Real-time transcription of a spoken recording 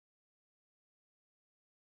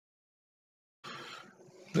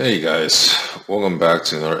Hey guys, welcome back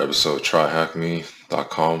to another episode of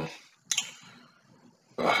TryHackMe.com.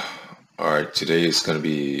 Alright, today is going to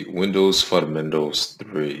be Windows Fundamentals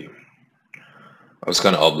 3. I was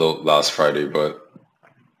going to upload last Friday, but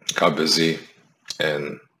got busy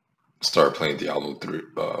and started playing Diablo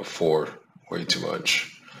 4 way too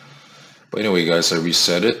much. But anyway guys, I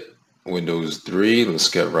reset it. Windows 3, let's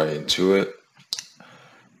get right into it.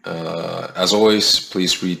 As always,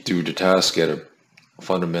 please read through the task, get a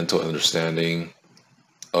fundamental understanding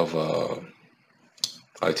of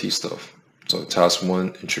IT stuff. So task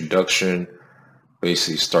 1, introduction,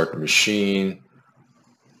 basically start the machine,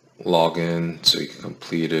 log in so you can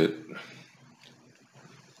complete it.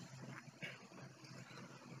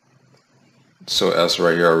 So as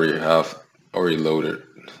right here, I already have loaded.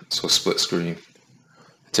 So split screen.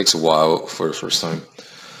 It takes a while for the first time.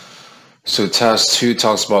 So task 2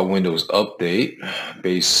 talks about Windows Update.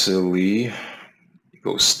 Basically, you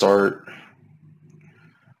go start,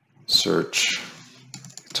 search,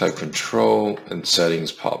 type control, and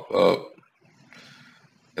settings pop up.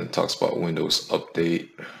 And talks about Windows Update.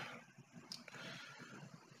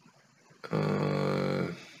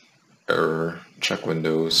 Error, check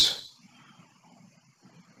Windows.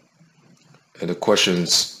 And the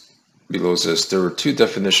questions below says there were 2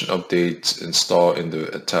 definition updates installed in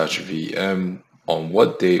the attached VM. On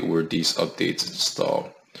what date were these updates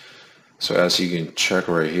installed? So as you can check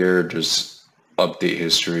right here, there's update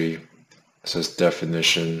history. It says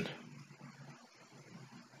definition.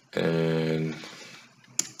 And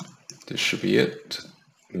this should be it.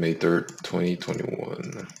 May 3rd,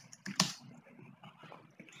 2021.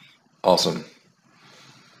 Awesome.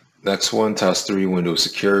 Next one, task 3, Windows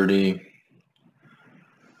security.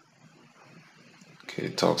 Okay,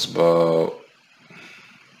 it talks about,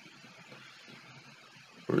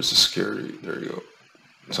 where's the security? There you go.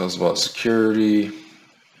 It talks about security,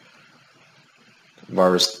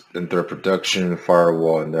 virus and threat protection,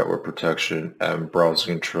 firewall and network protection, and browser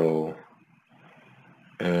control.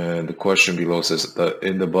 And the question below says,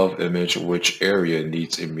 in the above image, which area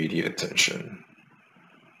needs immediate attention?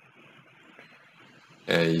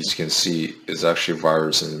 And as you can see, it's actually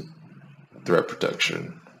virus and threat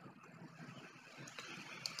protection.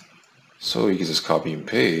 So you can just copy and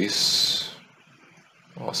paste.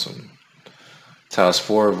 Awesome. Task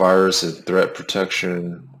 4, virus and threat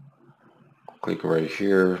protection. Click right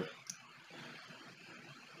here.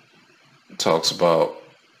 It talks about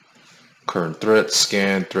current threat,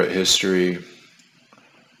 scan, threat history.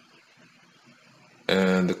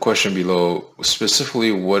 And the question below,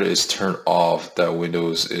 specifically what is turned off that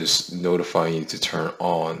Windows is notifying you to turn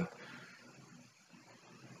on?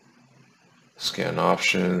 Scan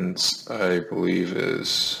options, I believe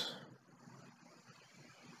is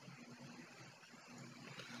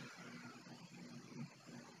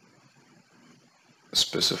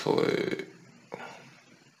specifically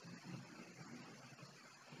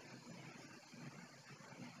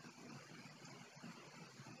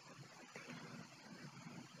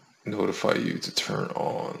notify you to turn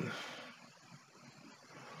on.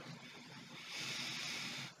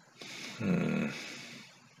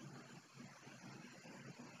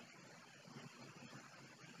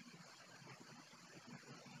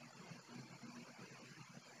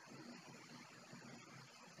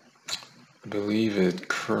 I believe it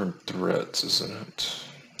current threats, isn't it?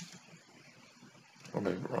 Or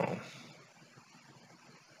maybe wrong.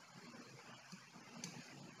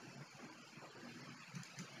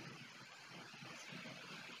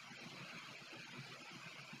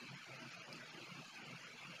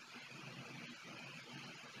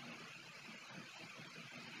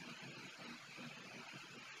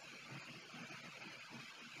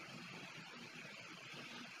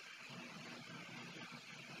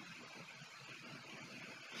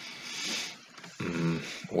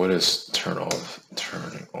 What is turn off,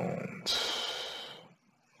 turning on?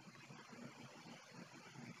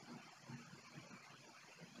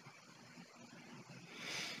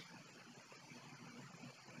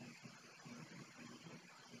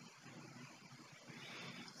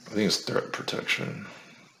 I think it's threat protection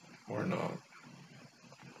or not.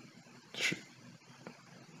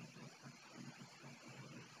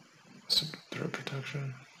 Threat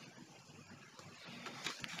protection.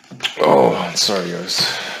 Oh, sorry guys.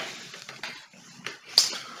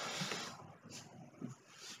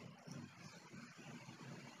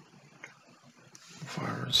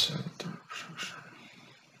 Virus and threat protection.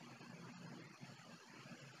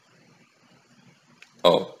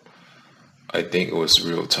 Oh, I think it was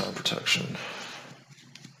real-time protection.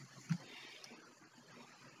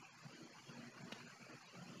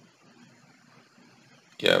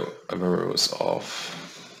 Yeah, I remember it was off.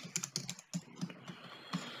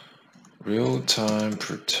 Real-time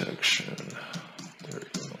protection. There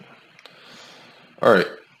we go. All right.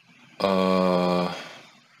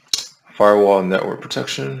 Firewall network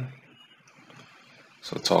protection.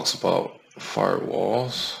 So it talks about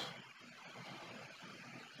firewalls.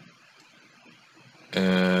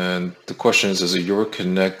 And the question is if you're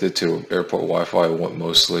connected to airport Wi-Fi, what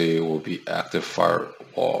mostly will be active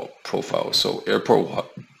firewall profile. So airport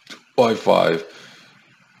Wi-Fi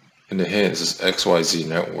in the hint is XYZ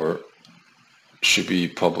network should be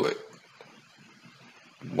public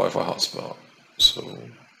Wi-Fi hotspot. So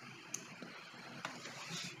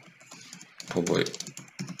public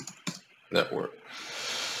network.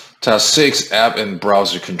 Task 6, app and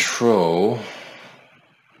browser control.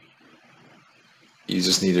 You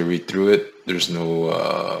just need to read through it. There's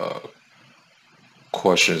no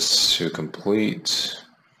questions to complete.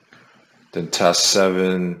 Then task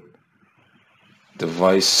 7,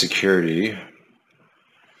 device security.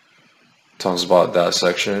 Talks about that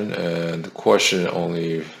section, and the question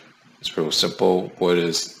only is real simple. What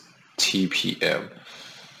is TPM?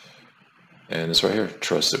 And it's right here,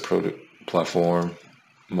 trusted product platform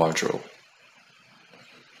module.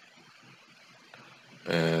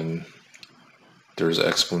 And there's an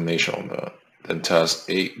explanation on that. Then task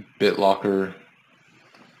 8, BitLocker.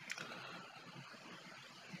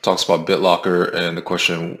 Talks about BitLocker and the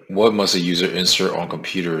question, what must a user insert on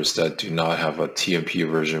computers that do not have a TMP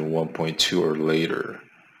version 1.2 or later?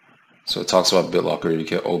 So it talks about BitLocker. You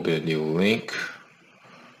can open a new link.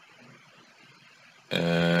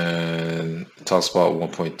 And it talks about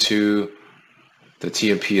 1.2. The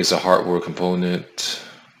TMP is a hardware component.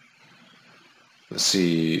 Let's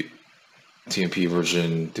see. TMP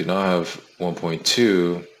version do not have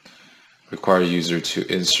 1.2. Require user to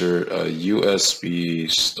insert a USB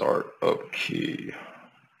startup key.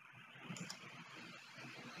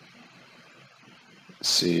 Let's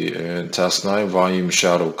see, and task 9, volume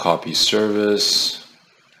shadow copy service.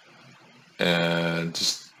 And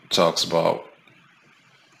just talks about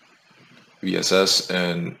VSS,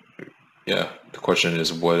 and yeah, the question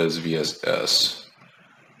is, what is VSS?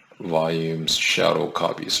 Volume shadow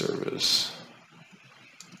copy service.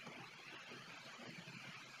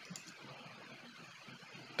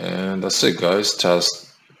 And that's it, guys.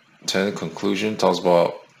 Task 10, conclusion, talks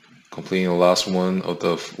about completing the last one of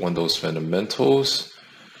the Windows fundamentals.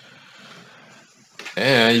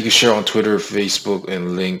 And you can share on Twitter, Facebook,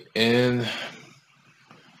 and LinkedIn.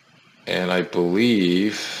 And I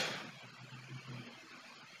believe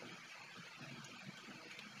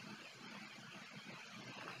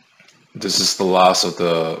this is the last of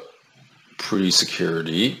the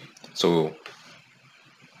pre-security. So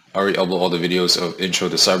I already uploaded all the videos of intro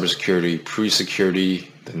to cybersecurity,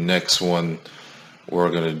 pre-security. The next one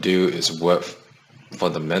we're going to do is web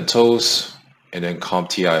fundamentals, and then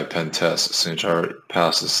CompTIA pen test. Since I already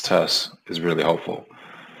passed this test, is really helpful.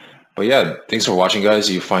 But yeah, thanks for watching, guys.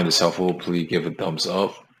 If you find this helpful, please give a thumbs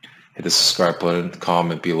up. Hit the subscribe button,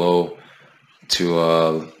 comment below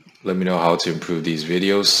to let me know how to improve these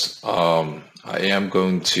videos. I am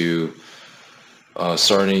going to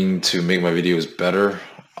starting to make my videos better.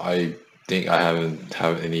 I think I haven't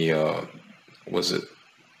have any was it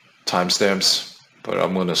timestamps, but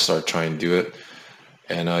I'm gonna start trying to do it.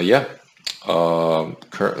 And yeah,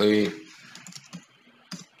 currently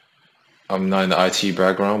I'm not in the IT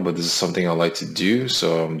background, but this is something I like to do,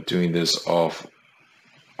 so I'm doing this off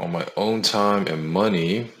on my own time and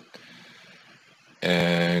money.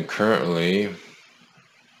 And currently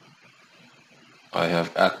I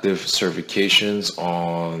have active certifications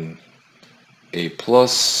on A+,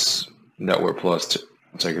 Network Plus,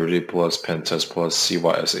 Integrity Plus, Pen Test Plus,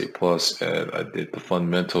 CYSA Plus, and I did the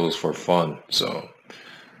fundamentals for fun. So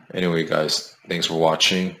anyway, guys, thanks for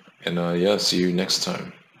watching, and yeah, see you next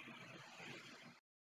time.